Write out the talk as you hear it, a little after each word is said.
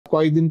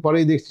কয়েকদিন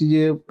পরেই দেখছি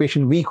যে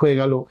পেশেন্ট উইক হয়ে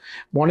গেল।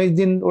 অনেক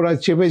দিন ওরা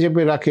চেপে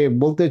চেপে রাখে,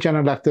 বলতে চায়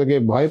না ডাক্তারকে,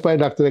 ভয় পায়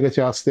ডাক্তারের কাছে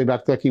আসতে,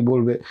 ডাক্তার কি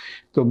বলবে।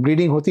 তো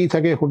ব্লিডিং হতেই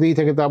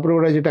থাকে। তারপরে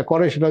ওরা যেটা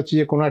করে সেটা হচ্ছে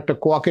যে কোনো একটা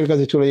কোয়াকের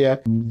কাছে চলে যায়,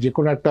 যে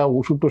কোনো একটা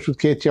ওষুধ টষুধ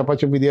খেয়ে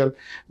চাপাচাপি দেওয়ার,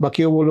 বা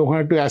কেউ বলে ওখানে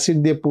একটু অ্যাসিড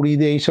দিয়ে পুড়িয়ে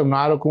দিয়ে, এইসব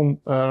নানা রকম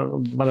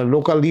মানে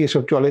লোকাল দিয়ে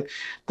এসব চলে।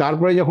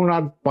 তারপরে যখন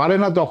আর পারে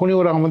না তখনই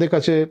ওরা আমাদের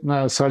কাছে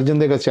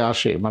সার্জনদের কাছে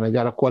আসে, মানে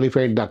যারা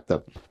কোয়ালিফাইড ডাক্তার।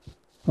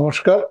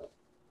 নমস্কার,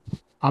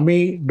 আমি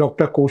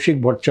ডক্টর কৌশিক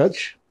ভট্টাচার্য।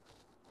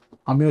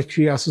 আমি হচ্ছি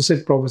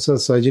অ্যাসোসিয়েট প্রফেসর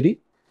সার্জারি,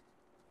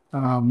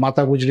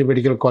 মাতা গুজরি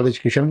মেডিকেল কলেজ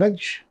কিষানগঞ্জ।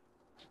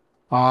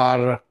 আর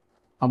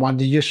আমার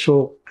নিজস্ব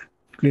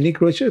ক্লিনিক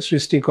রয়েছে,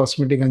 সৃষ্টি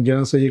cosmetic and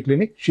general surgery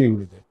clinic,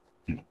 শিলিগুড়িতে।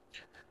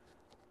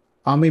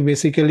 আমি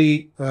বেসিক্যালি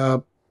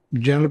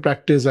জেনারেল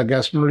প্র্যাকটিস আর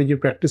গ্যাস্ট্রোলজি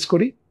প্র্যাকটিস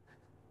করি।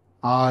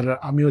 আর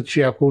আমি হচ্ছি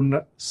এখন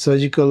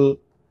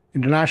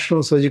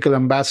international surgical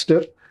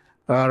ambassador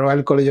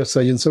royal college of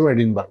surgeons of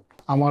Edinburgh.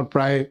 আমার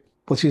প্রায়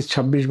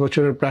 25-26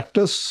 বছরের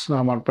প্র্যাকটিস,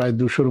 আমার প্রায়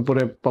 200-র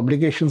উপরে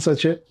পাবলিকেশনস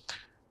আছে।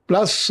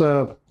 প্লাস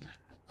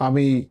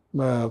আমি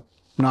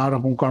নানা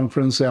রকম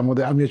কনফারেন্সে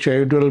আমি হচ্ছে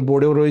এডিটোরিয়াল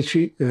বোর্ডেও রয়েছি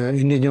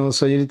ইন্ডিয়ান জেনারেল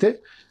সার্জারিতে।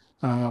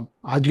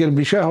 আজকের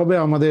বিষয় হবে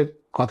আমাদের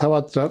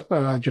কথাবার্তার,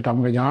 যেটা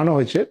আমাকে জানানো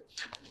হয়েছে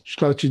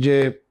সেটা হচ্ছে যে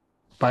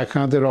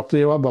পায়খানাতে রক্ত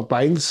যাওয়া বা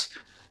পাইলস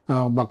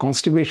বা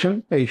কনস্টিপেশন,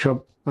 এইসব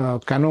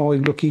কেন,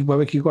 ওইগুলো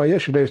কীভাবে কী করা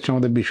যায়, সেটাই হচ্ছে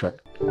আমাদের বিষয়।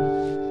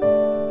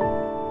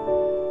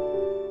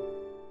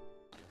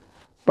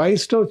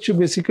 পাইলসটা হচ্ছে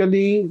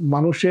বেসিক্যালি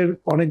মানুষের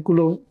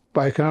অনেকগুলো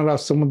পায়খানার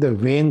রাস্তার মধ্যে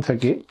ভেন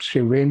থাকে।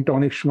 সেই ভেনটা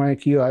অনেক সময়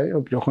কী হয়,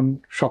 যখন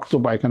শক্ত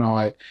পায়খানা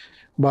হয়,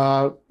 বা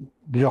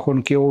যখন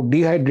কেউ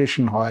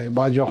ডিহাইড্রেশন হয়,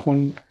 বা যখন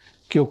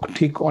কেউ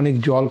ঠিক অনেক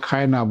জল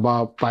খায় না, বা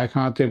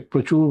পায়খানাতে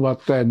প্রচুর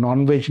মাত্রায়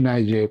ননভেজ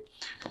নেয়, যে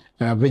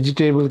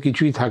ভেজিটেবল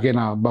কিছুই থাকে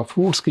না বা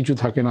ফ্রুটস কিছু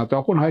থাকে না,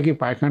 তখন হয় কি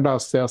পায়খানাটা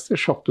আস্তে আস্তে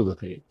শক্ত হতে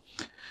থাকে।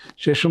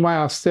 সে সময়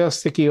আস্তে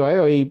আস্তে কী হয়,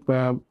 ওই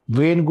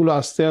ভেনগুলো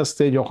আস্তে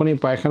আস্তে যখনই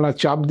পায়খানা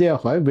চাপ দেওয়া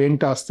হয়,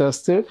 ভেনটা আস্তে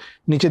আস্তে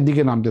নিচের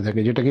দিকে নামতে থাকে,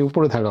 যেটাকে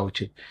উপরে থাকা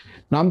উচিত।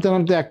 নামতে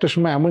নামতে একটা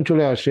সময় এমন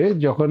চলে আসে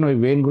যখন ওই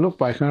ভেনগুলো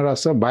পায়খানার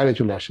রাস্তার বাইরে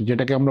চলে আসে,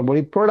 যেটাকে আমরা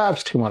বলি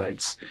প্রোলাপসড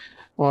হিমোরয়েডস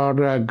অর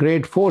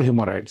গ্রেড 4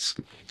 হিমোরয়েডস।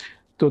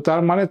 তো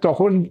তার মানে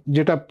তখন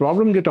যেটা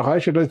প্রবলেম যেটা হয়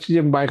সেটা হচ্ছে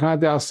যে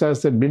পায়খানাতে আস্তে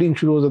আস্তে ব্লিডিং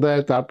শুরু হতে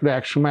দেয়। তারপরে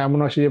এক সময় এমন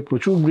আসে যে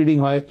প্রচুর ব্লিডিং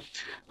হয়,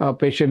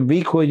 পেশেন্ট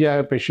উইক হয়ে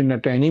যায়, পেশেন্ট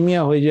একটা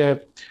অ্যানিমিয়া হয়ে যায়,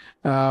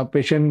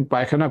 পেশেন্ট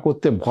পায়খানা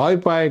করতে ভয়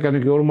পায়, কেন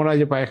কি ওর মনে হয়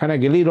যে পায়খানা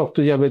গেলেই রক্ত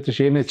যাবে, তো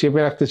সে এনে চেপে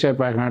রাখতে চায়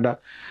পায়খানাটা।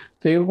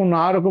 তো এরকম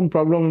নানা রকম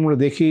প্রবলেম আমরা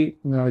দেখি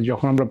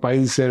যখন আমরা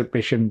পাইলসের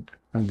পেশেন্ট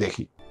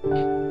দেখি।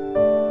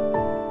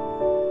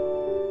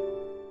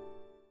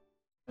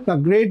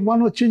 গ্রেড 1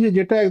 হচ্ছে যে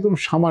যেটা একদম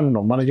সামান্য,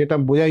 মানে যেটা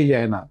বোঝাই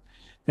যায় না।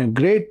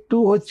 গ্রেড 2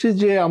 হচ্ছে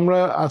যে আমরা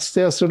আস্তে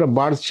আস্তে ওটা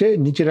বাড়ছে,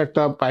 নিচের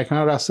একটা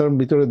পায়খানার রাস্তার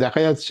ভিতরে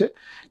দেখা যাচ্ছে,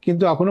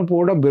 কিন্তু এখনো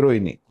পুরোটা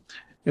বেরোয়নি।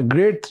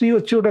 গ্রেড 3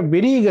 হচ্ছে ওটা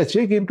বেরিয়ে গেছে,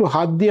 কিন্তু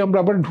হাত দিয়ে আমরা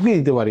আবার ঢুকিয়ে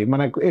দিতে পারি,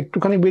 মানে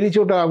একটুখানি বেরিয়েছে,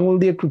 ওটা আঙুল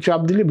দিয়ে একটু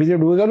চাপ দিলে ভিতরে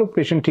ঢুকে গেল,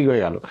 পেশেন্ট ঠিক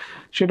হয়ে গেল।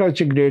 সেটা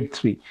হচ্ছে গ্রেড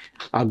 3।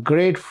 আর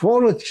গ্রেড 4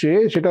 হচ্ছে,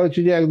 সেটা হচ্ছে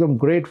যে একদম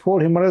গ্রেড 4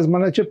 হিমোরেজ,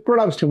 মানে হচ্ছে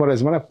প্রোলাপসড হিমোরেজ,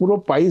 মানে পুরো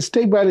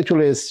পাইলসটাই বাইরে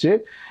চলে এসছে।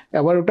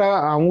 এবার ওটা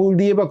আঙুল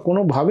দিয়ে বা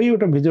কোনোভাবেই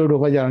ওটা ভিতরে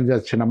ঢোকা জানা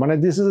যাচ্ছে না, মানে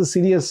this is a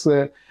serious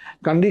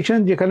condition,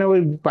 যেখানে ওই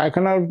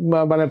পায়খানার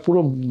মানে পুরো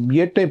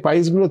বিয়েরটাই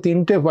পাইলসগুলো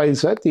 3টে পাইলস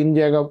হয়, 3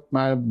 জায়গা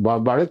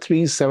বাড়ে,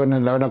 3, 7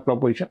 and 11 o'clock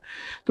পজিশন।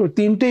 তো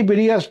 3টেই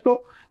বেরিয়ে আসলো,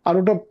 আর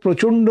ওটা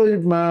প্রচণ্ড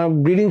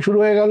ব্লিডিং শুরু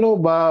হয়ে গেল,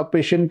 বা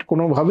পেশেন্ট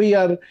কোনোভাবেই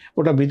আর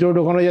ওটা ভিতরে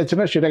ঢোকানো যাচ্ছে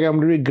না, সেটাকে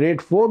আমরা বলি grade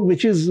 4,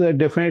 which is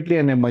definitely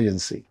an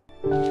emergency.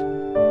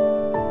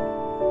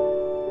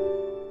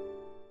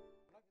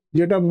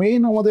 যেটা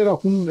মেইন আমাদের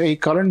এখন এই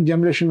কারেন্ট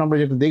জেনারেশন আমরা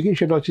যেটা দেখি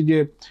সেটা হচ্ছে যে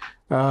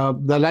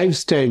দ্য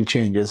লাইফস্টাইল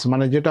চেঞ্জেস,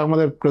 মানে যেটা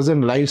আমাদের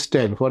প্রেজেন্ট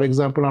লাইফস্টাইল। ফর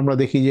এক্সাম্পল আমরা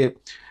দেখি যে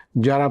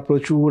যারা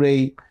প্রচুর এই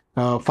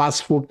ফাস্ট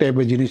ফুড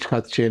টাইপের জিনিস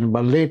খাচ্ছেন, বা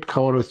লেট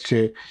খাওয়ার হচ্ছে,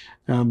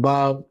 বা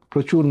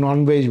প্রচুর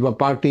ননভেজ বা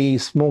পার্টি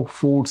স্মোক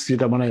ফুডস,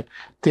 যেটা মানে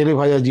তেলে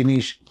ভাজা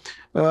জিনিস,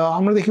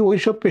 আমরা দেখি ওই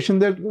সব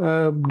পেশেন্টদের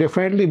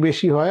ডেফিনেটলি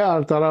বেশি হয়। আর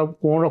তারা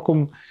কোনো রকম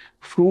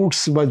ফ্রুটস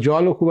বা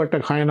জলও খুব একটা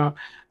খায় না,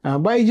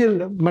 বা এই যে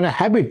মানে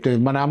হ্যাবিট,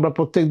 মানে আমরা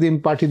প্রত্যেক দিন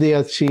পার্টিতে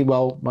যাচ্ছি, বা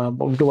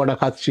উল্টো পাল্টা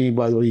খাচ্ছি,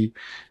 বা ওই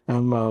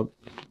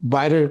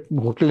বাইরের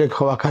হোটেলে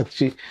খাওয়া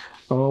খাচ্ছি,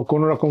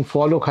 কোনো রকম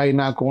ফলও খাই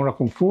না, কোনো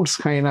রকম ফ্রুটস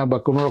খাই না, বা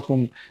কোনো রকম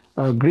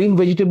গ্রিন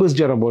ভেজিটেবলস,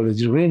 যারা বলে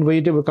গ্রিন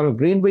ভেজিটেবল, কারণ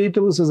green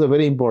vegetables is a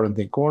very important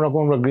thing, কোনো রকম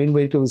আমরা গ্রিন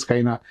ভেজিটেবলস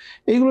খাই না।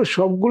 এইগুলো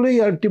সবগুলোই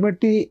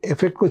আলটিমেটলি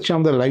এফেক্ট করছে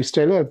আমাদের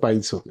লাইফস্টাইলে আর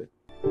পাইলস হতে।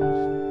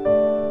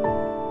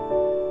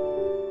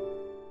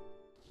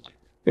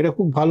 এটা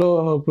খুব ভালো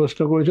প্রশ্ন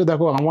করেছো।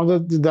 দেখো, আমাদের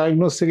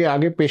ডায়াগনোস থেকে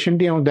আগে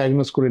পেশেন্টই আমার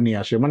ডায়াগনোস করে নিয়ে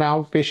আসে, মানে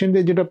আমার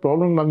পেশেন্টের যেটা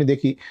প্রবলেম আমি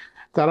দেখি,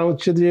 তারা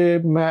হচ্ছে যে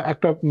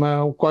একটা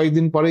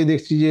কয়েকদিন পরেই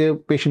দেখছি যে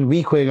পেশেন্ট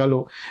উইক হয়ে গেল,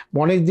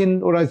 অনেক দিন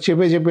ওরা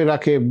চেপে চেপে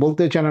রাখে,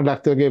 বলতে চায় না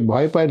ডাক্তারকে,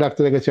 ভয় পায়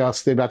ডাক্তারের কাছে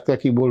আসতে, ডাক্তার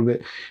কি বলবে।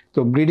 তো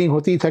ব্লিডিং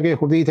হতেই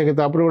থাকে,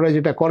 তারপরে ওরা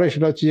যেটা করে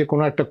সেটা হচ্ছে যে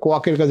কোনো একটা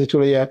কোয়াকের কাছে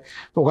চলে যায়,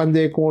 ওখান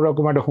থেকে কোনো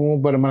রকম একটা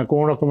মানে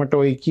কোনো রকম একটা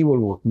ওই কী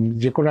বলবো,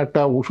 যে কোনো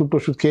একটা ওষুধ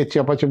টষুধ খেয়ে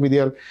চাপাচাপি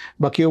দেওয়ার,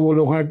 বা কেউ বললো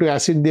ওখানে একটু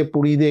অ্যাসিড দিয়ে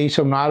পুড়িয়ে দিয়ে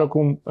এইসব নানা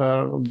রকম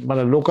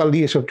মানে লোকাল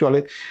দিয়ে এসব চলে।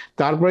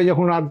 তারপরে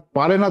যখন আর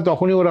পারে না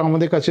তখনই ওরা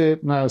আমাদের কাছে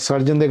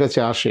সার্জনদের কাছে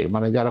আসে,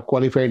 মানে যারা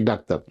কোয়ালিফাইড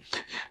ডাক্তার।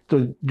 তো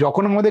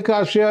যখন আমাদের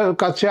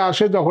কাছে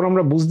আসে তখন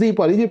আমরা বুঝতেই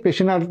পারি যে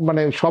পেশেন্ট আর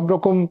মানে সব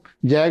রকম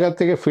জায়গা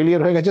থেকে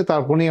ফেলিয়ার হয়ে গেছে,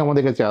 তারপরেই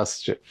আমাদের কাছে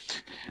আসছে।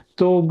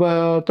 তো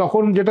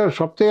তখন যেটা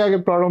সবথেকে আগে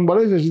প্রবলেম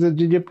বলে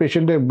যে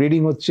পেশেন্টের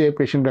ব্লিডিং হচ্ছে,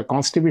 পেশেন্টের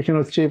কনস্টিপেশন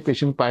হচ্ছে,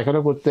 পেশেন্ট পায়খানা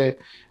করতে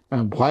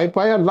ভয়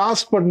পায়, আর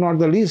last but not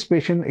the list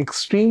patient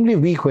extremely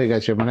week হয়ে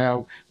গেছে, মানে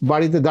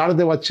বাড়িতে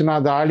দাঁড়াতে পারছে না,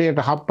 দাঁড়ালে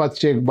একটা হাঁপ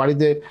পাচ্ছে,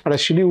 বাড়িতে একটা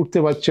সিঁড়ি উঠতে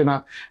পারছে না,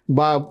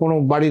 বা কোনো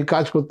বাড়ির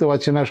কাজ করতে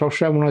পারছে না,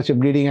 সবসময় মনে হচ্ছে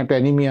ব্লিডিং, একটা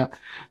অ্যানিমিয়া।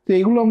 তো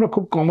এগুলো আমরা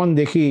খুব কমন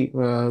দেখি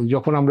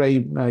যখন আমরা এই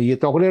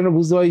তখনই আমরা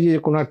বুঝতে পারি যে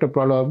কোনো একটা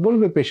প্রবলেম।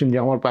 বলবে পেশেন্ট যে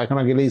আমার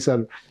পায়খানা গেলেই স্যার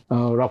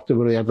রক্ত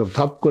বেরোয়, একদম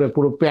ধপ করে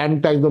পুরো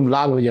প্যান্টটা একদম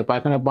লাল হয়ে যায়,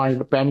 পায়খানা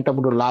প্যান্টটা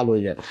পুরো লাল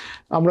হয়ে যায়।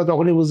 আমরা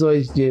তখনই বুঝতে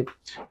পারি যে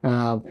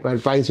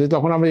পাইলস হয়েছে।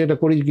 তখন আমরা যেটা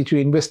করি, কিছু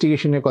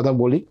ইনভেস্টিগেশনের কথা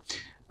বলি।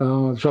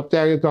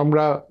 সবথেকে আগে তো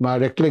আমরা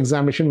রেক্টাল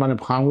এক্সামিনেশন, মানে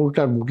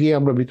আঙুলটা ঢুকিয়ে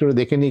আমরা ভিতরে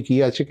দেখে নিই কী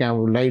আছে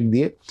লাইট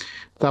দিয়ে।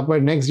 তারপরে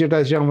নেক্সট যেটা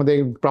আছে আমাদের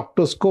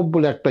প্রক্টোস্কোপ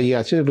বলে একটা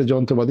আছে, একটা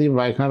যন্ত্রপাতি,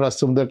 পায়খানার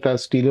রাস্তার মধ্যে একটা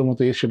স্টিলের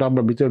মতো সেটা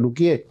আমরা ভিতরে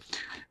ঢুকিয়ে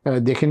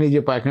দেখে নিই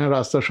যে পায়খানার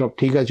রাস্তা সব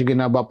ঠিক আছে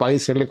কিনা, বা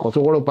পাইলস থাকলে কত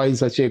বড় পাইলস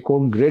আছে,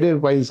 কোন গ্রেডের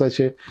পাইলস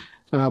আছে,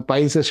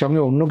 পাইলসের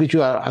সঙ্গে অন্য কিছু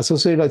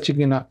অ্যাসোসিয়েট আছে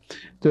কিনা,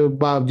 তো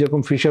বা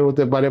যেরকম ফিশার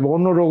হতে পারে বা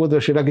অন্য রোগ হতে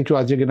সেটা কিছু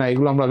আছে কিনা,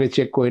 এগুলো আমরা আগে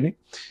চেক করে নিই।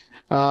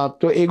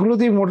 তো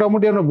এগুলোতেই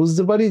মোটামুটি আমরা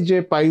বুঝতে পারি যে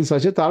পাইলস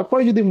আছে।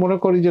 তারপরে যদি মনে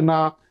করি যে না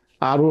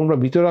আরও আমরা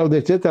ভিতরেও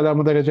দেখছি, তাহলে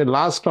আমাদের কাছে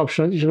লাস্ট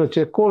অপশন আছে, সেটা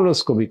হচ্ছে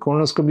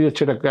কোলোনোস্কোপি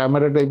হচ্ছে একটা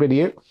ক্যামেরা টাইপের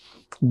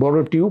বড়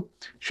টিউব,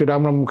 সেটা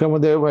আমরা মুখের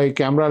মধ্যে ওই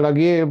ক্যামেরা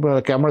লাগিয়ে,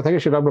 ক্যামেরা থাকে,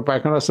 সেটা আমরা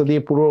পায়খানা রাস্তা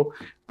দিয়ে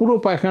পুরো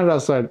পায়খানা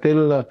রাস্তা টেল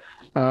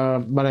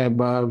মানে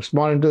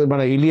স্মল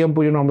মানে ইলিয়াম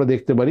পর্যন্ত আমরা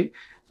দেখতে পারি।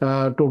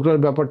 টোটাল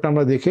ব্যাপারটা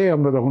আমরা দেখে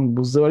আমরা তখন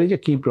বুঝতে পারি যে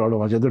কী প্রবলেম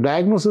আছে। তো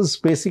diagnosis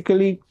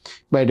basically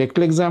by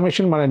rectal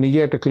examination, মানে নিজে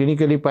একটা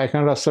ক্লিনিক্যালি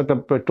পায়খানা রাস্তাটা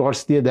টর্চ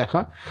দিয়ে দেখা,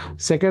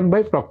 সেকেন্ড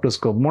বাই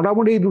প্রক্টোস্কোপ।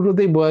 মোটামুটি এই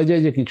দুটোতেই বোঝা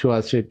যায় যে কিছু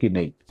আছে কি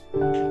নেই।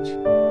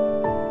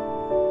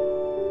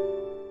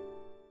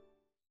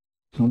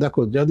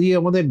 দেখো, যদি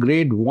আমাদের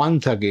গ্রেড 1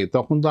 থাকে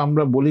তখন তো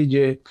আমরা বলি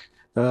যে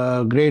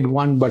গ্রেড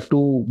 1 বা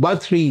 2 বা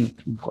 3,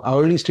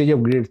 আর্লি স্টেজ অফ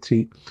গ্রেড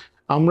 3,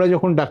 আমরা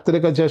যখন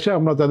ডাক্তারের কাছে আসে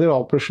আমরা তাদের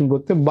অপারেশন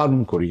করতে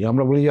বারণ করি।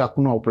 আমরা বলি যে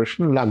এখনো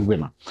অপারেশন লাগবে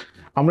না।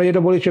 আমরা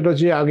যেটা বলি সেটা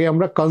হচ্ছে আগে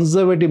আমরা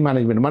কনজারভেটিভ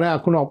ম্যানেজমেন্ট, মানে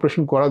এখনো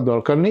অপারেশন করার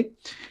দরকার নেই,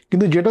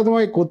 কিন্তু যেটা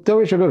তোমাকে করতে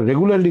হবে সেটা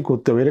রেগুলারলি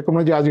করতে হবে। এরকম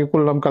না যে আজকে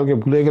করলাম কালকে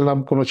ভুলে গেলাম,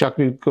 কোনো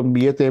চাকরির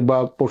বিয়েতে বা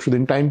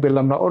পরশুদিন টাইম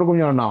পেলাম না, ওরকম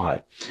যেন না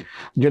হয়।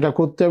 যেটা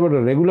করতে হবে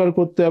রেগুলার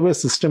করতে হবে,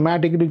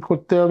 সিস্টেম্যাটিকলি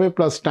করতে হবে,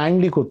 প্লাস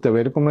টাইমলি করতে হবে।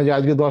 এরকম না যে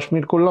আজকে 10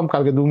 মিনিট করলাম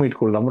কালকে 2 মিনিট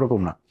করলাম,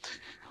 ওরকম না।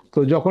 তো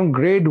যখন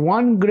গ্রেড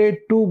 1, গ্রেড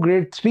 2,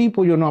 গ্রেড 3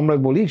 পর্যন্ত আমরা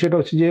বলি, সেটা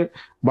হচ্ছে যে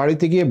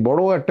বাড়িতে গিয়ে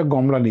বড় একটা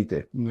গামলা নিতে,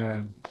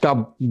 টাব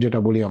যেটা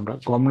বলি আমরা,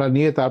 গামলা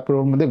নিয়ে তারপর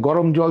ওর মধ্যে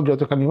গরম জল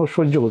যতখানি ও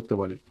সহ্য করতে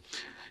পারে।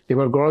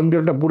 এবার গরম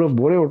জলটা পুরো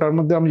ভরে ওটার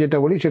মধ্যে আমি যেটা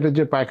বলি সেটা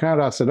হচ্ছে পায়খানার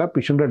রাস্তাটা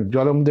পিছনটা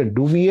জলের মধ্যে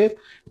ডুবিয়ে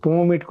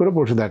 15 মিনিট করে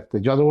বসে থাকতে,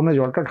 যতক্ষণ না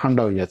জলটা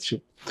ঠান্ডা হয়ে যাচ্ছে।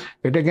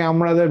 এটাকে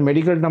আমাদের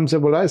মেডিকেল টার্মসে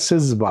বলা হয়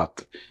সিজ বাথ।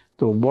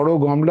 তো বড়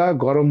গামলা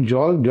গরম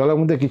জল, জলের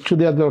মধ্যে কিচ্ছু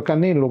দেওয়ার দরকার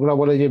নেই। লোকরা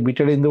বলে যে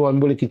বিটারিন দেবো, আমি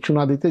বলি কিচ্ছু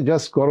না দিতে,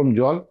 জাস্ট গরম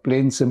জল,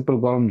 প্লেন সিম্পল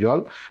গরম জল,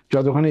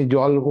 যতখানি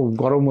জল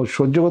গরম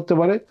সহ্য করতে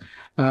পারে,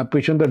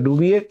 পেছনটা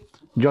ডুবিয়ে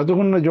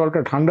যতক্ষণ না জলটা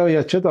ঠান্ডা হয়ে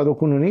যাচ্ছে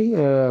ততক্ষণ উনি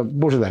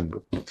বসে থাকবে।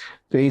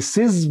 তো এই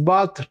সিজ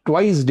বাথ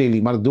টুয়াইস ডেইলি,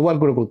 মানে 2বার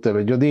করে করতে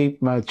হবে। যদি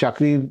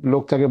চাকরির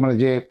লোক থাকে, মানে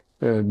যে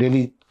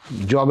ডেলি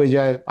জবে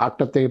যায়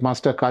 8টা থেকে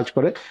 5টা কাজ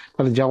করে,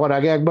 তাহলে যাওয়ার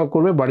আগে একবার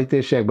করবে, বাড়িতে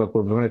এসে একবার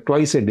করবে, মানে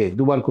টুয়াইস এ ডে,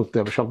 2বার করতে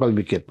হবে, সকাল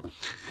বিকেল।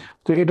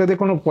 তো এটাতে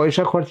কোনো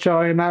পয়সা খরচা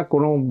হয় না,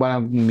 কোনো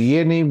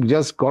ইয়ে নেই,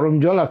 জাস্ট গরম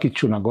জল আর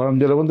কিচ্ছু না, গরম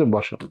জলের মধ্যে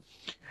বসা।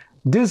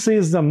 This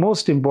is the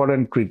most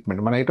important treatment,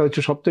 মানে এটা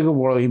হচ্ছে সব থেকে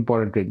বড়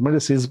ইম্পর্ট্যান্ট ট্রিটমেন্ট,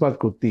 সিজবাত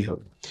করতেই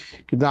হবে।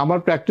 কিন্তু আমার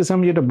প্র্যাকটিস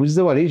আমি যেটা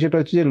বুঝতে পারি সেটা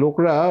হচ্ছে যে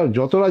লোকরা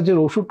যত রাজ্যের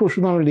ওষুধ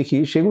টষুধ আমরা লিখি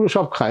সেগুলো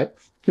সব খায়,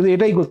 কিন্তু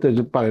এটাই করতে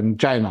পারেন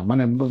চায় না,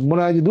 মানে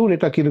মনে হয় যে দূর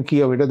এটা কী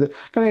হবে, এটাতে,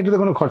 কারণ এটাতে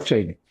কোনো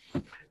খরচাই নেই।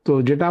 তো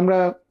যেটা আমরা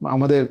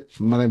আমাদের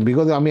মানে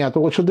বিগত আমি এত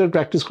বছর ধরে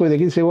প্র্যাকটিস করে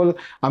দেখি, সে বলে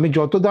আমি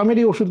যত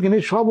দামেরই ওষুধ কিনি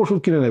সব ওষুধ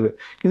কিনে নেবে,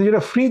 কিন্তু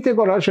যেটা ফ্রিতে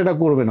করা সেটা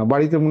করবে না।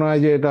 বাড়িতে মনে হয়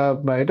যে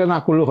এটা না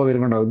করলেও হবে,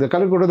 এরকম,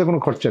 কারণ ওটাতে কোনো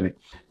খরচা নেই।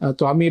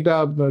 তো আমি এটা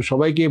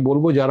সবাইকে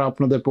বলবো যারা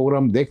আপনাদের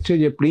প্রোগ্রাম দেখছে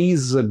যে প্লিজ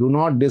ডু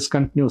নট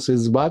ডিসকন্টিনিউ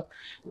সিজবাত,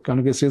 কারণ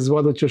কি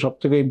সিজবাত হচ্ছে সব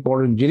থেকে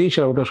ইম্পর্টেন্ট জিনিস,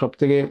 আর ওটা সব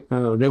থেকে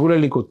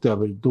রেগুলারলি করতে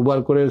হবে, 2বার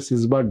করে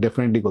সিজবাত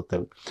ডেফিনেটলি করতে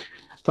হবে।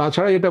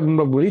 তাছাড়া যেটা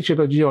আমরা বলি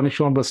সেটা হচ্ছে যে অনেক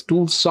সময় আমরা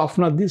স্টুল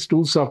সফটনার দিই,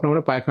 স্টুল সফটনার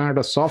মানে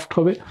পায়খানাটা সফট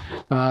হবে।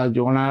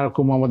 নানা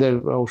রকম আমাদের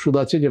ওষুধ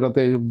আছে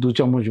যেটাতে 2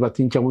 চামচ বা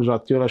 3 চামচ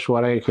রাত্রিবেলা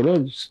শোয়ার আগে খেলে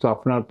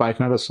আপনার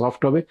পায়খানাটা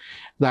সফট হবে।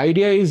 দ্য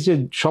আইডিয়া ইজ যে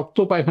শক্ত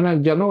পায়খানা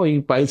যেন ওই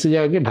পাইলসের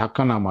জায়গায়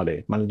ধাক্কা না মারে,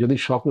 মানে যদি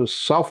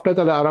সফট হয়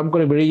তাহলে আরাম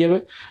করে বেরিয়ে যাবে,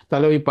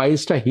 তাহলে ওই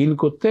পাইলসটা হিল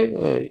করতে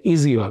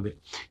ইজি হবে।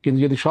 কিন্তু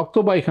যদি শক্ত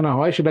পায়খানা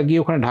হয় সেটা গিয়ে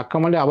ওখানে ধাক্কা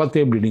মারলে আবার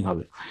থেকে ব্লিডিং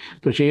হবে।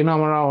 তো সেই জন্য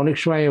আমরা অনেক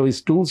সময় ওই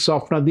স্টুল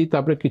সফটনার দিই।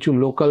 তারপরে কিছু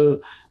লোকাল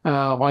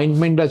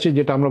অয়েন্টমেন্ট আছে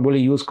যেটা আমরা বলি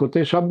ইউজ করতে,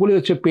 সবগুলি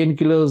হচ্ছে পেন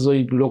কিলার্স, ওই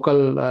লোকাল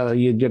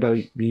যেটা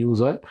ইউজ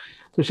হয়।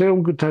 তো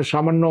সেরকম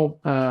সামান্য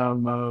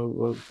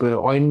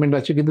অয়েন্টমেন্ট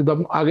আছে। কিন্তু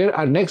আগের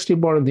আর next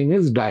important thing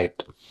is diet.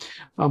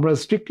 আমরা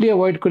স্ট্রিক্টলি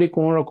অ্যাভয়েড করি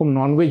কোনো রকম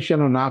ননভেজ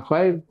যেন না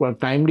খায়,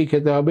 টাইমলি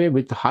খেতে হবে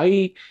with high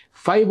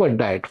fibre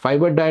diet.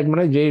 Fibre diet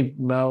মানে যে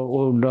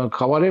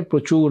খাবারে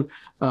প্রচুর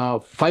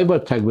ফাইবার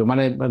থাকবে,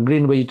 মানে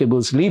green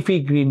vegetables, leafy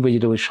green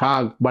vegetable,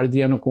 শাক, বাড়িতে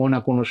যেন কোনো না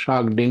কোনো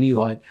শাক ডেলি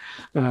হয়।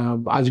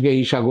 আজকে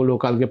এই শাক হলো,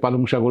 কালকে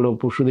পালং শাক হলো,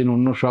 পরশুদিন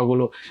অন্য শাক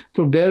হলো। তো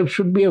there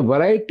should B a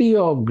variety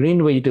of green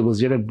vegetables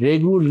যেটা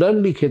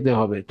রেগুলারলি খেতে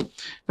হবে।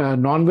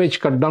 ননভেজ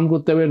কাট ডাউন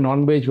করতে হবে,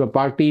 ননভেজ বা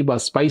পার্টি বা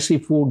স্পাইসি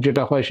ফুড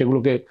যেটা হয়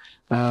সেগুলোকে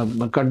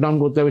কাট ডাউন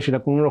করতে হবে। সেটা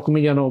কোনো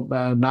রকমই যেন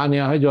না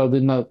নেওয়া হয়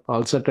যতদিন না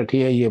আলসারটা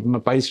ঠিক,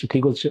 পাইলসটা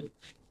ঠিক হচ্ছে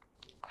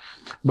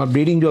বা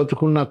ব্লিডিং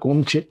যতক্ষণ না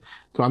কমছে।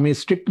 তো আমি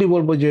স্ট্রিক্টলি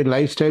বলবো যে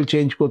লাইফস্টাইল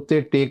চেঞ্জ করতে,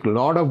 take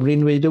lot of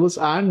green vegetables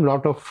and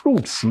lot of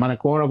fruits, মানে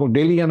কোনো রকম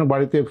ডেলি যেন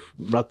বাড়িতে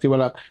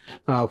রাত্রিবেলা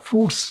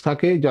ফ্রুটস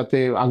থাকে, যাতে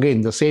again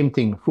the same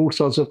thing, fruits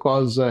also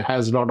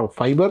has lot of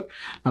fibre.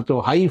 তো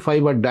হাই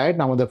ফাইবার ডায়েট,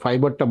 আমাদের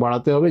ফাইবারটা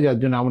বাড়াতে হবে, যার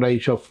জন্য আমরা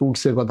এইসব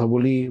ফ্রুটসের কথা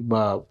বলি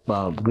বা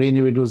গ্রিন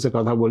ভেজিটেবলসের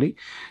কথা বলি।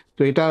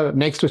 তো এটা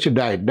নেক্সট হচ্ছে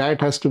diet. Diet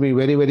has to be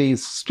very very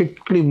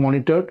strictly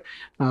monitored,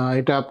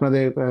 এটা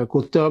আপনাদের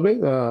করতে হবে।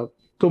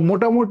 তো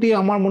মোটামুটি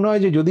আমার মনে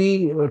হয় যে যদি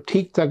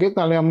ঠিক থাকে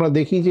তাহলে আমরা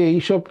দেখি যে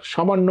এইসব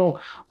সামান্য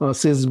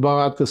সিস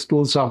বাথ,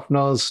 স্টুল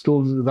সফটনার,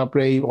 স্টুল,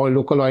 তারপরে এই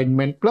local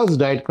ointment plus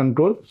diet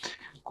control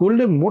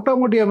করলে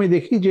মোটামুটি আমি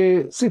দেখি যে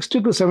 60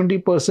 to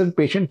 70%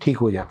 পেশেন্ট ঠিক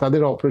হয়ে যায়,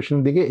 তাদের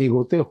অপারেশনের দিকে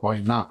এগোতে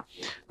হয় না।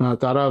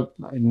 তারা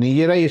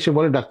নিজেরাই এসে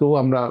বলে ডাক্তারবাবু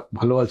আমরা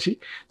ভালো আছি।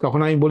 তখন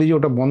আমি বলি যে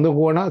ওটা বন্ধ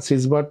করো না,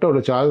 সিসবারটা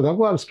ওটা চালাতে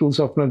থাকো, আর স্টুল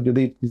সফটনার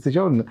যদি দিতে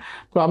চাও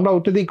তো আমরা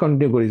ওটাতেই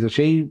কন্টিনিউ করি। তো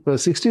সেই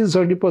 60 to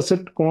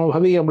 70%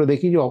 কোনোভাবেই আমরা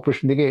দেখি যে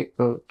অপারেশন দিকে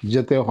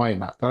যেতে হয়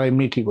না, তারা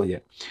এমনি ঠিক হয়ে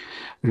যায়।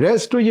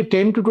 রেস্ট ওই যে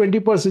 10 to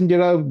 20%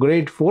 যারা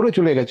গ্রেড 4-এ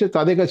চলে গেছে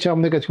তাদের কাছে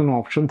আমাদের কাছে কোনো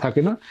অপশন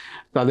থাকে না,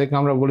 তাদেরকে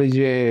আমরা বলি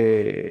যে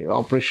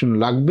অপারেশন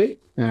লাগবে,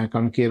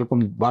 কারণ কি এরকম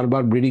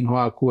বারবার ব্লিডিং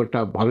হওয়া খুব একটা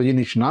ভালো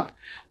জিনিস না।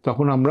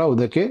 তখন আমরা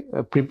ওদেরকে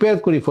প্রিপেয়ার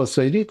করি ফর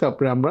সার্জারি,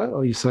 তারপরে আমরা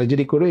ওই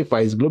সার্জারি করে ওই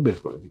পাইলসগুলো বের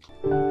করে দিই।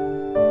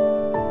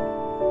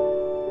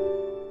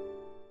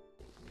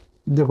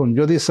 দেখুন,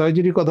 যদি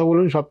সার্জারির কথা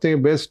বলুন, সব থেকে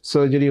বেস্ট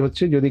সার্জারি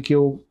হচ্ছে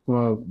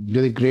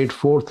যদি গ্রেড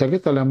 4 থাকে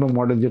তাহলে আমরা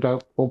মডেল যেটা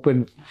ওপেন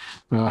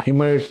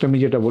হিমোরয়েডেক্টমি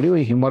যেটা বলি,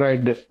 ওই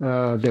হিমোরয়েড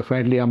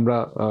ডেফিনেটলি আমরা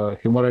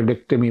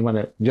হিমোরয়েডেক্টমি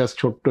মানে জাস্ট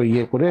ছোট্ট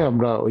ইয়ে করে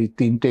আমরা ওই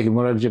 3টে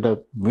হিমোরয়েড যেটা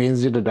ভেন্স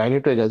যেটা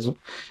ডাইরেক্ট হয়ে গেছে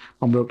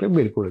আমরা ওটা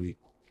বের করে দিই।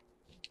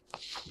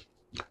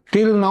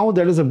 Till now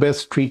that is the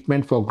best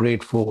treatment for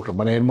grade 4,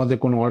 মানে এর মধ্যে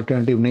কোনো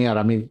অল্টারনেটিভ নেই। আর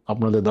আমি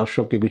আপনাদের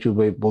দর্শককে কিছু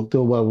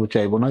বলতেও বা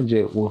চাইবো না যে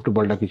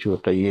উল্টোপাল্টা কিছু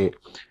একটা ইয়ে।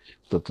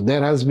 তো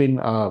there has been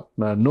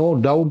no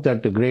doubt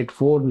that grade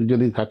 4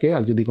 যদি থাকে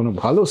আর যদি কোনো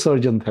ভালো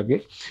সার্জন থাকে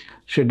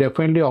সে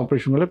ডেফিনেটলি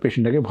অপারেশন হলে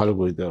পেশেন্টটাকে ভালো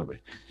করে দিতে হবে।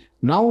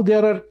 নাও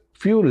দেয়ার আর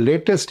ফিউ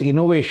লেটেস্ট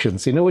ইনোভেশন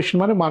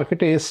মানে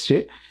মার্কেটে এসছে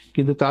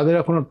কিন্তু তাদের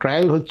এখনো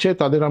ট্রায়াল হচ্ছে,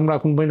 তাদের আমরা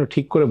এখন পর্যন্ত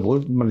ঠিক করে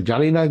মানে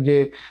জানি না যে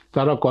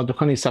তারা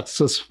কতখানি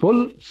সাকসেসফুল।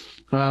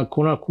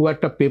 খুব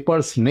একটা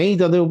পেপার্স নেই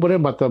তাদের উপরে,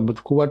 বা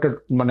খুব একটা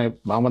মানে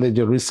আমাদের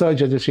যে রিসার্চ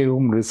আছে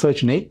সেরকম রিসার্চ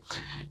নেই।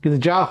 কিন্তু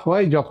যা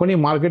হয় যখনই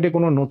মার্কেটে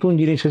কোনো নতুন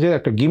জিনিস আছে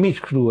একটা গিমিক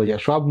শুরু হয়ে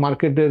যায়, সব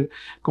মার্কেটের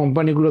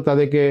কোম্পানিগুলো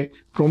তাদেরকে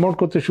প্রমোট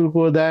করতে শুরু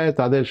করে দেয়,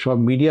 তাদের সব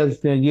মিডিয়া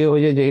ইয়ে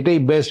হয়ে যায় যে এটাই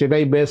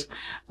বেস্ট।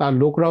 আর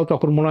লোকরাও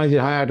তখন মনে হয় যে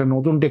হ্যাঁ একটা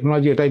নতুন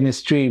টেকনোলজি, এটাই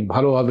নিশ্চয়ই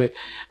ভালো হবে।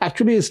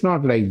 Actually it's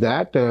not like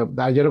that.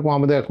 যেরকম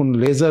আমাদের এখন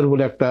লেজার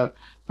বলে একটা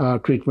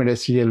ট্রিটমেন্ট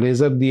এসছে, যে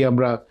লেজার দিয়ে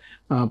আমরা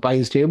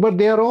পাইলস থেকে, but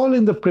they R all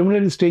in the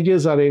preliminary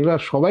stages. আর এগুলো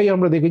সবাই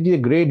আমরা দেখেছি যে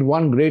গ্রেড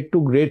 1, গ্রেড 2,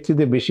 গ্রেড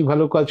 3-তে বেশি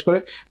ভালো কাজ করে,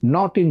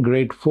 নট ইন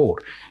গ্রেড 4।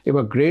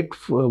 এবার গ্রেড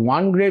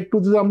 1, গ্রেড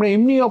 2-তে আমরা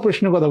এমনি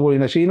অপারেশনের কথা বলি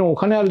না, সেই জন্য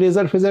ওখানে আর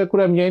লেজার ফেজার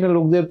করে আমি জানি না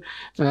লোকদের,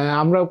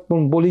 আমরা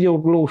বলি যে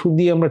ওগুলো ওষুধ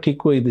দিয়ে আমরা ঠিক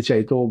করে দিতে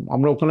চাই, তো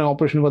আমরা ওখানে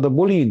অপারেশনের কথা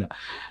বলি না।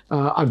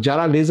 আর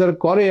যারা লেজার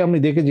করে আমি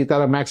দেখেছি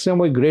তারা ম্যাক্সিমাম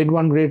ওই গ্রেড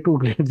 1, গ্রেড 2,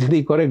 গ্রেড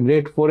 3 করে,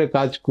 গ্রেড 4-এ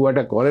কাজ খুব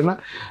একটা করে না।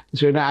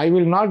 সেটা I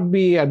will not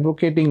be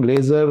advocating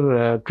laser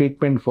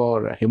treatment for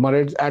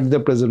হিমোরয়েডস at the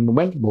present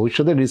moment.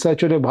 ভবিষ্যতে রিসার্চ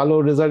হলে ভালো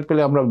রেজাল্ট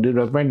পেলে আমরা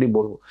ডেফিনেটলি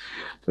বলবো।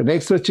 তো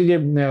নেক্সট হচ্ছে যে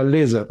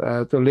লেজার।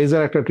 তো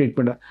লেজার একটা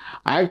ট্রিটমেন্ট।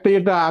 আরেকটা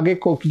যেটা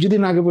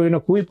কিছুদিন আগে পর্যন্ত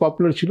খুবই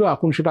পপুলার ছিল,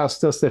 এখন সেটা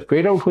আস্তে আস্তে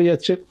ফেড আউট হয়ে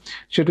যাচ্ছে,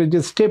 সেটা হচ্ছে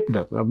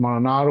স্টেপলার।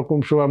 নানা রকম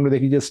সময় আমরা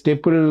দেখি যে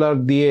স্টেপলার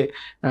দিয়ে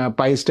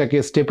পাইলসটাকে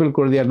স্টেপল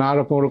করে দেওয়া, নানা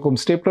রকম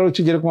স্টেপলার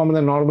হচ্ছে যেরকম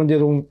আমাদের নর্মাল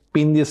যেরকম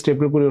পিন দিয়ে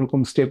স্টেপলার করে ওরকম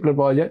স্টেপলার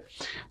পাওয়া যায়।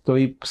 তো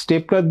ওই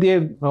স্টেপলার দিয়ে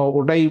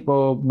ওটাই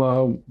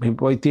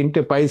ওই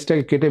 3টে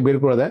পাইলসটাকে কেটে বের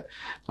করে দেয়।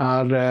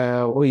 আর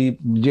ওই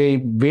যে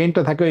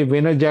ভেনটা থাকে ওই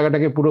ভেনের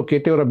জায়গাটাকে পুরো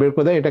কেটে ওরা বের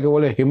করে দেয়। এটাকে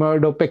বলে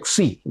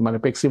হেমায়োডোপেক্সি, মানে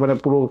পেক্সি মানে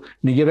পুরো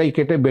নিজেরাই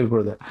কেটে বের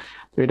করে দেয়।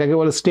 তো এটাকে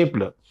বলে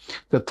stapler.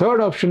 The third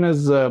option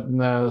is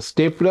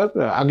stapler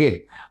again.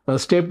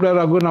 Stapler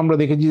আগুন আমরা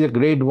দেখেছি যে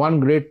গ্রেড 1,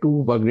 গ্রেড 2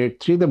 বা গ্রেড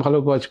 3-তে ভালো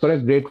কাজ করে,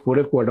 গ্রেড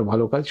 4-এ খুব একটা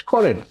ভালো কাজ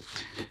করে না।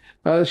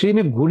 সেই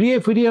নিয়ে ঘুরিয়ে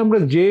ফিরিয়ে আমরা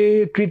যে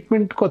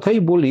ট্রিটমেন্ট কথাই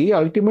বলি,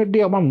 আলটিমেটলি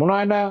আমার মনে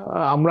হয় না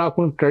আমরা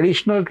এখন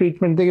ট্র্যাডিশনাল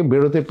ট্রিটমেন্ট থেকে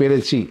বেরোতে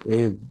পেরেছি।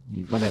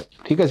 মানে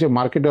ঠিক আছে,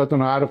 মার্কেটে হয়তো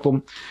নানা রকম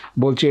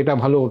বলছে এটা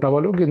ভালো ওটা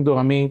ভালো, কিন্তু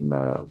আমি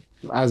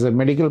as a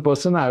medical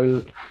person I will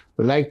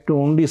like to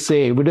only say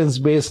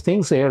evidence-based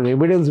things.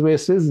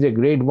 Evidence-based is যে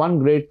গ্রেড 1,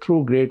 গ্রেড 2,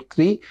 গ্রেড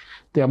 3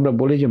 তে আমরা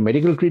বলি যে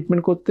মেডিকেল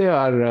ট্রিটমেন্ট করতে,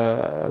 আর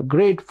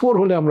গ্রেড 4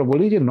 হলে আমরা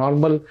বলি যে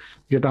নর্মাল,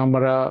 যেটা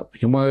আমরা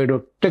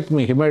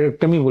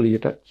হিমায়োডেক্টমি বলি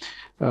যেটা,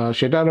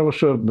 সেটার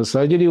অবশ্য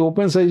সার্জারি,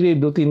 ওপেন সার্জারি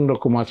 2-3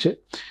 রকম আছে।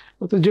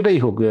 তো যেটাই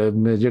হোক,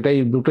 যেটাই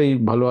দুটোই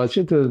ভালো আছে।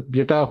 তো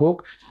যেটা হোক,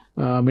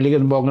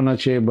 মিলিগান বগন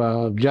আছে বা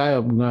যা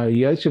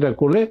আছে সেটা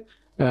করলে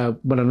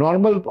মানে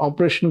নর্মাল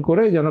অপারেশন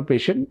করে যেন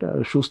পেশেন্ট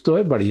সুস্থ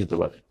হয়ে বাড়ি যেতে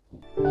পারে।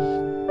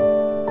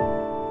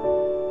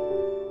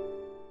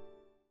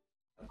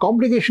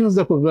 কমপ্লিকেশনস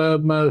দেখো,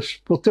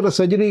 প্রত্যেকটা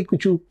সার্জারি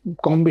কিছু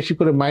কম বেশি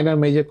করে মাইনর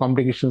মেজর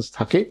কমপ্লিকেশনস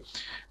থাকে,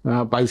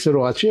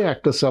 পাইলসেরও আছে।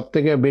 একটা সব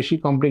থেকে বেশি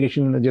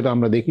কমপ্লিকেশন যেটা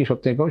আমরা দেখি সব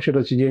থেকে কম, সেটা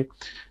হচ্ছে যে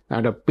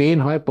একটা পেন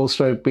হয়,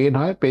 পোস্টার পেন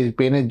হয়।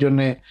 পেনের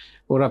জন্যে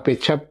ওরা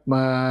পেচ্ছাপ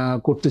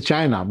করতে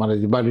চায় না, মানে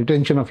বা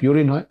রিটেনশন অফ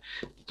ইউরিন হয়,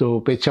 তো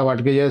পেচ্ছাপ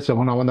আটকে যায়।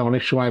 তখন আমাদের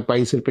অনেক সময়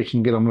পাইলসের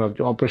পেশেন্টকে আমরা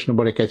অপারেশনের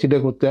পরে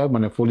ক্যাথিটার করতে হয়,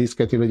 মানে ফোলিস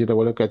ক্যাথিটার যেটা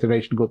বলে,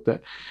 ক্যাথিটারাইজেশন করতে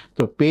হয়।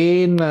 তো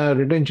পেন,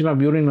 রিটেনশন অফ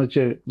ইউরিন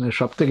হচ্ছে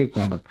সব থেকে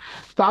কমন।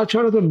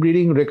 তাছাড়া তো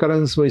ব্লিডিং,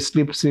 রেকারেন্স, ওই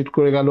স্লিপ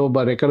করে গেল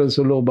বা রেকারেন্স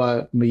হলো বা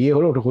ইয়ে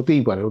হলো, ওটা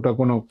হতেই পারে, ওটা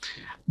কোনো।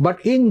 বাট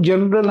ইন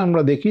জেনারেল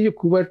আমরা দেখি যে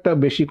খুব একটা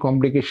বেশি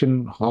কমপ্লিকেশন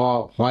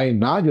হয়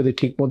না যদি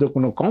ঠিকমতো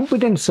কোনো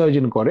কম্পিটেন্ট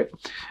সার্জন করে।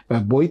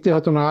 বইতে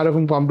হয়তো নানা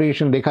রকম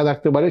কমপ্লিকেশন লেখা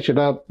থাকতে পারে,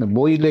 সেটা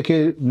বই লেখে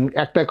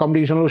একটা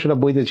কমপ্লিকেশন হলেও সেটা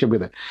বইতে চেপে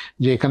দেয়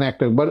যে এখানে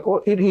একটা, বাট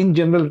ইন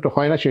জেনারেল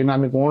হয় না। সেই না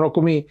আমি কোনো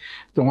রকমই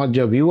তোমার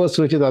যা ভিউয়ার্স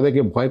রয়েছে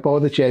তাদেরকে ভয়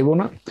পাওয়াতে চাইবো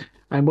না।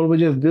 আমি বলবো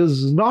যে দিস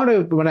নট এ,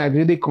 মানে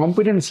যদি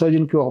কম্পিটেন্ট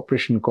সার্জন কেউ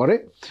অপারেশন করে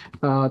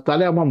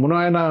তাহলে আমার মনে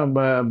হয় না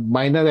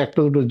মাইনার একটা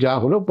দুটো যা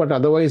হলো, but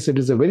otherwise it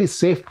is a very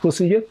safe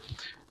procedure,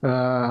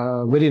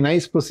 very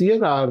nice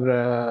procedure, R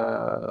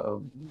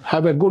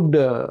have a good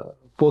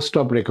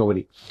post-op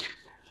recovery.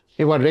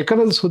 এবার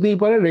রেকারেন্স হতেই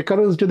পারে।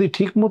 রেকারেন্স যদি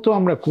ঠিক মতো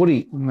আমরা করি,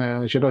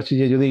 সেটা হচ্ছে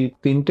যে যদি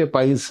 3টে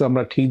পাইলস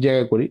আমরা ঠিক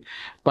জায়গায় করি।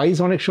 পাইলস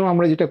অনেক সময়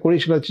আমরা যেটা করি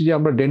সেটা হচ্ছে যে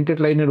আমরা ডেন্টেড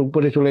লাইনের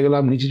উপরে চলে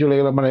গেলাম, নিচে চলে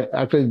গেলাম, মানে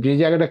একটা যে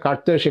জায়গাটা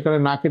কাটতে হয় সেখানে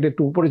না কেটে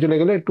একটু উপরে চলে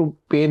গেলে একটু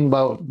পেন বা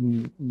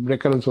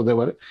রেকারেন্স হতে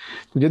পারে।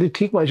 যদি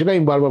ঠিক হয়, সেটা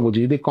আমি বারবার বলছি,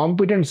 যদি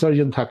কম্পিটেন্ট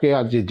সার্জন থাকে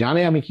আর যে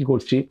জানে আমি কি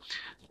করছি,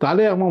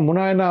 তাহলে আমার মনে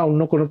হয় না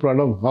অন্য কোনো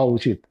প্রবলেম হওয়া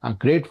উচিত। আর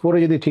গ্রেড 4-এ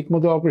যদি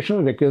ঠিকমতো অপারেশন,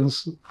 রেকারেন্স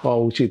হওয়া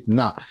উচিত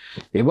না।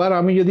 এবার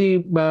আমি যদি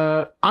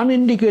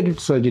আনইন্ডিকেটেড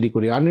সার্জারি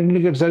করি,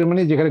 আনইন্ডিকেটেড সার্জারি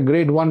মানে যেখানে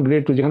গ্রেড 1,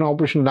 গ্রেড 2 যেখানে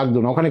অপারেশন লাগতো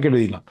না, ওখানে কেটে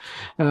দিলাম,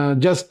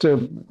 জাস্ট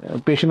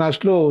পেশেন্ট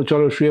আসলো,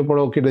 চলো শুয়ে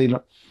পড়ো, কেটে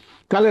দিলাম,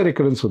 তাহলে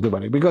রেকারেন্স হতে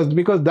পারে,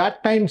 because that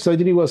time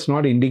surgery was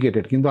not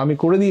indicated. কিন্তু আমি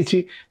করে দিয়েছি,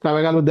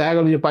 তারপরে দেখা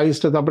গেল যে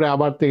পাইলসটা তারপরে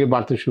আবার থেকে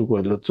বাড়তে শুরু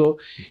করে দিল। তো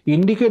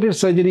ইন্ডিকেটেড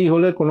সার্জারি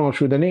হলে কোনো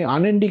অসুবিধা নেই।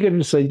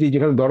 আনইন্ডিকেটেড সার্জারি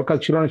যেখানে দরকার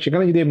ছিল না,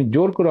 সেখানে যদি আমি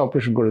জোর করে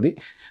অপারেশন করে দিই,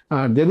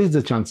 there is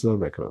the chances of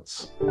recurrence.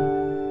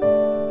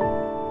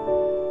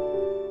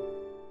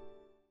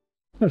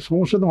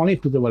 সমস্যা তো অনেক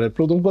হতে পারে।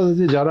 প্রথম কথা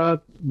হচ্ছে যারা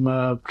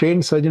ট্রেন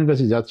সার্জনের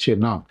কাছে যাচ্ছে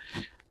না,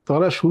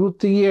 তারা শুরুর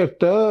থেকে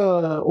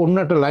অন্য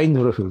একটা লাইন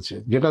ধরে ফেলছে,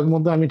 যেটার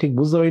মধ্যে আমি ঠিক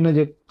বুঝতে পারি না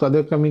যে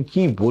তাদেরকে আমি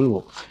কি বলবো।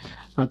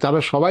 তারা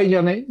সবাই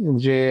জানে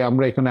যে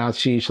আমরা এখানে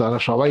আছি, তারা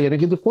সবাই জানে,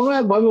 কিন্তু কোনো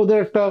একভাবে ওদের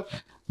একটা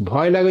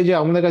ভয় লাগে যে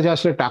আমাদের কাছে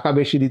আসলে টাকা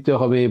বেশি দিতে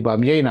হবে, বা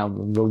আমি জানি না,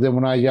 লোকদের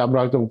মনে হয় যে আমরা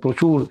হয়তো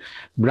প্রচুর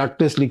ব্লাড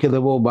টেস্ট লিখে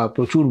দেবো বা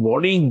প্রচুর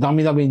অনেক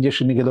দামি দামি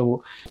ইঞ্জেকশন লিখে দেবো।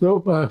 তো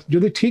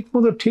যদি ঠিক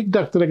মতো ঠিক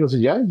ডাক্তারের কাছে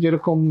যায়,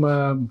 যেরকম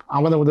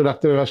আমাদের মধ্যে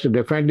ডাক্তারের কাছে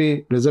ডেফিনেটলি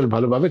রেজাল্ট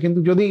ভালো পাবে। কিন্তু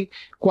যদি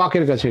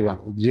কোয়াকের কাছে গেল,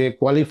 যে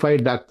কোয়ালিফাইড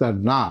ডাক্তার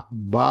না,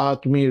 বা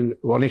তুমি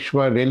অনেক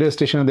সময় রেলওয়ে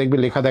স্টেশনে দেখবে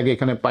লেখা থাকে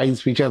এখানে পাইলস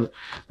ফিচার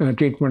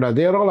ট্রিটমেন্ট আর,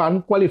 দে আর অল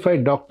আনকোয়ালিফাইড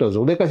ডক্টরস।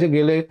 ওদের কাছে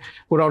গেলে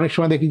ওরা অনেক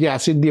সময় দেখি যে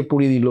অ্যাসিড দিয়ে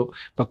পুড়িয়ে দিল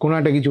বা কোনো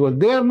একটা কিছু,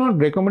 দে আর নট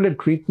রেকমেন্ডেড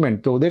ট্রিটমেন্ট।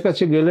 তো ওদের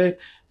কাছে গেলে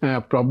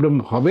প্রবলেম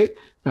হবে।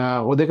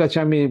 ওদের কাছে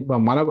আমি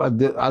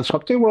আর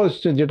সবথেকে বড়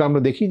যেটা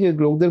আমরা দেখি যে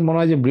লোকদের মনে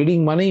হয় যে ব্লিডিং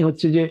মানেই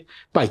হচ্ছে যে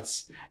পাইলস।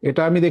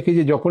 এটা আমি দেখি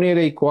যে যখনই এর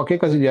এই কোয়াকের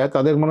কাছে যায়,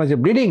 তাদের মনে হয় যে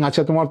ব্লিডিং,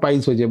 আচ্ছা তোমার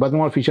পাইলস হয়েছে বা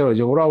তোমার ফিশার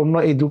হয়েছে, ওরা অন্য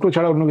এই দুটো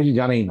ছাড়া অন্য কিছু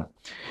জানেই না।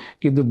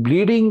 কিন্তু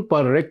ব্লিডিং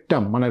পার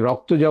রেক্টাম, মানে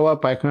রক্ত যাওয়া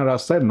পায়খানার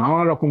রাস্তায়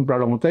নানা রকম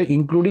প্রবলেম হতে হয়,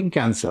 ইনক্লুডিং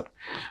ক্যান্সার।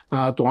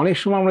 তো অনেক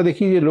সময় আমরা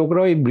দেখি যে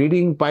লোকরা এই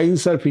ব্লিডিং,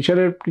 পাইলস আর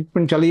ফিশারের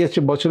ট্রিটমেন্ট চালিয়ে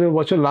যাচ্ছে বছরের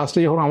বছর। লাস্টে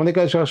যখন আমাদের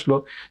কাছে আসলো,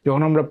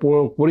 যখন আমরা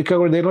পরীক্ষা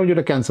করে দেখলাম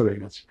যেটা ক্যান্সার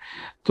হয়ে গেছে।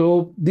 তো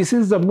this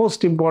is the most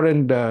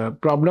important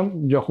problem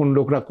যখন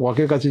লোকরা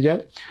কোয়াকের কাছে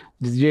যায়,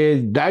 যে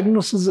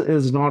diagnosis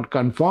is not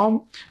confirm,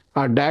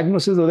 R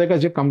diagnosis ওদের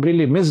কাছে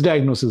কমপ্লিটলি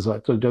মিসডায়াগনোসিস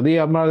হয়। তো যদি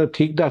আমরা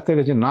ঠিক ডাক্তারের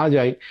কাছে না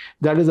যাই,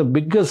 that is the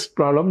biggest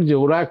problem, যে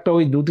ওরা একটা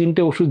ওই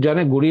 2-3টে ওষুধ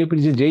জানে, গড়িয়ে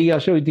পিছিয়ে যেই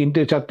আসে ওই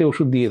 3-4টে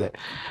ওষুধ দিয়ে দেয়।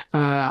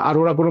 আর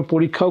ওরা কোনো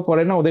পরীক্ষাও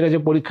করে না, ওদের কাছে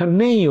পরীক্ষা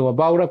নেইও,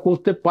 বা ওরা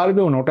করতে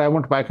পারবেও না। ওটা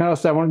এমন পায়খানা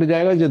রাস্তা এমন একটা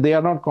জায়গা যে দে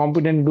are not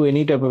competent to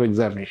any type of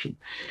examination.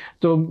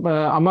 তো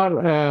আমার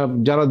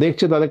যারা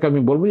দেখছে তাদেরকে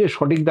আমি বলবো যে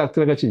সঠিক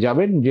ডাক্তারের কাছে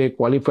যাবেন, যে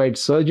কোয়ালিফাইড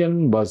সার্জন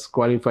বা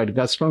কোয়ালিফাইড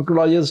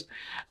গ্যাস্ট্রোন্টোলজিস্ট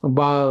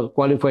বা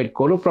কোয়ালিফাইড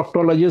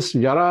কোলোপ্রক্টোলজিস্ট,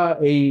 যারা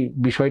এই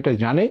বিষয়টা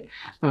জানে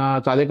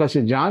তাদের কাছে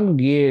যান,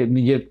 গিয়ে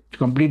নিজের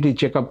কমপ্লিটলি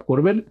চেক আপ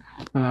করবেন।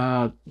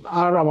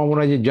 আর আমার মনে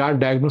হয় যে যার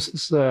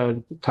ডায়াগনোসিস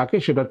থাকে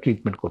সেটা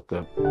ট্রিটমেন্ট করতে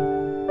হবে।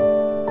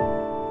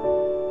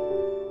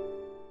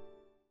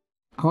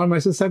 আমার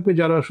মেসেজ থাকবে,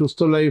 যারা সুস্থ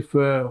লাইফ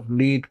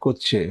লিড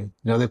করছে,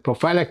 যাদের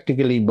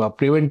প্রোফাইল্যাকটিক্যালি বা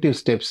প্রিভেন্টিভ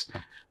স্টেপস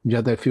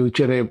যাতে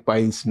ফিউচারে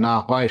পাইলস না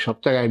হয়, সব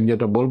থেকে আমি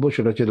যেটা বলবো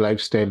সেটা হচ্ছে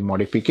লাইফস্টাইল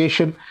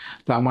মডিফিকেশন।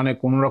 তার মানে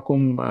কোনো রকম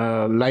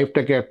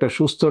লাইফটাকে একটা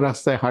সুস্থ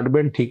রাস্তায়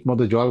হাঁটবেন, ঠিক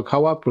মতো জল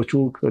খাওয়া,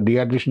 প্রচুর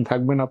ডিহাইড্রেশন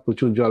থাকবে না,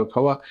 প্রচুর জল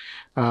খাওয়া,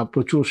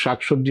 প্রচুর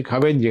শাকসবজি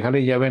খাবেন,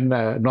 যেখানেই যাবেন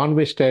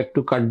ননভেজটা একটু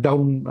কাট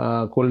ডাউন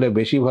করলে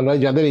বেশি ভালো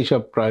হয় যাদের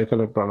এইসব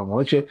প্রবলেম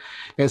হয়েছে।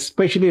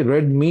 স্পেশালি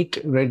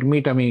রেড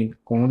মিট আমি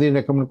কোনোদিন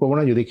রেকমেন্ড করবো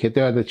না, যদি খেতে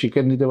হয় তো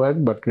চিকেন নিতে পারেন,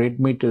 but red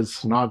meat is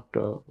not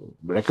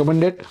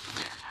recommended.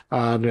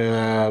 আর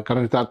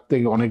কারণ তার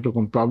থেকে অনেক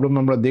রকম প্রবলেম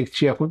আমরা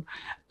দেখছি এখন।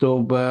 তো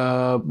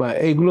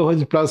এইগুলো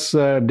হচ্ছে, প্লাস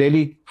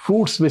ডেলি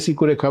ফ্রুটস বেশি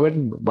করে খাবেন,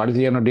 বাড়িতে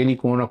যেন ডেলি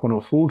কোনো না কোনো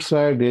ফ্রুটস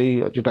হয়, ডেলি,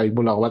 যেটা আমি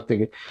বললাম আবার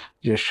থেকে,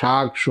 যে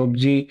শাক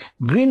সবজি,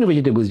 গ্রিন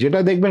ভেজিটেবলস, যেটা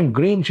দেখবেন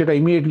গ্রিন সেটা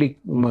ইমিডিয়েটলি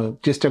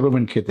চেষ্টা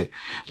করবেন খেতে।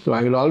 তো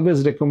I will always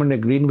recommend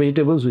green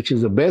vegetables which is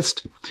the best.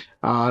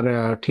 আর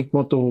ঠিক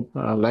মতো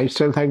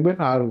লাইফস্টাইল থাকবেন।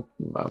 আর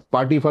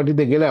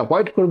পার্টিতে গেলে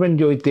অ্যাভয়েড করবেন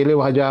যে ওই তেলে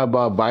ভাজা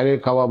বা বাইরের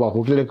খাওয়া বা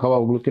হোটেলে খাওয়া,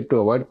 ওগুলোকে একটু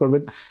অ্যাভয়েড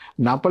করবেন।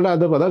 না পারলে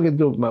আদৌ কথা,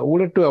 কিন্তু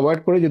ওগুলো একটু অ্যাভয়েড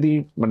করে যদি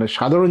মানে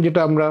সাধারণ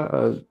যেটা আমরা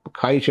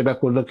খাই সেটা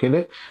খেলে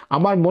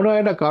আমার মনে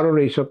হয় না কারোর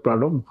এইসব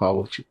প্রবলেম হওয়া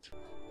উচিত।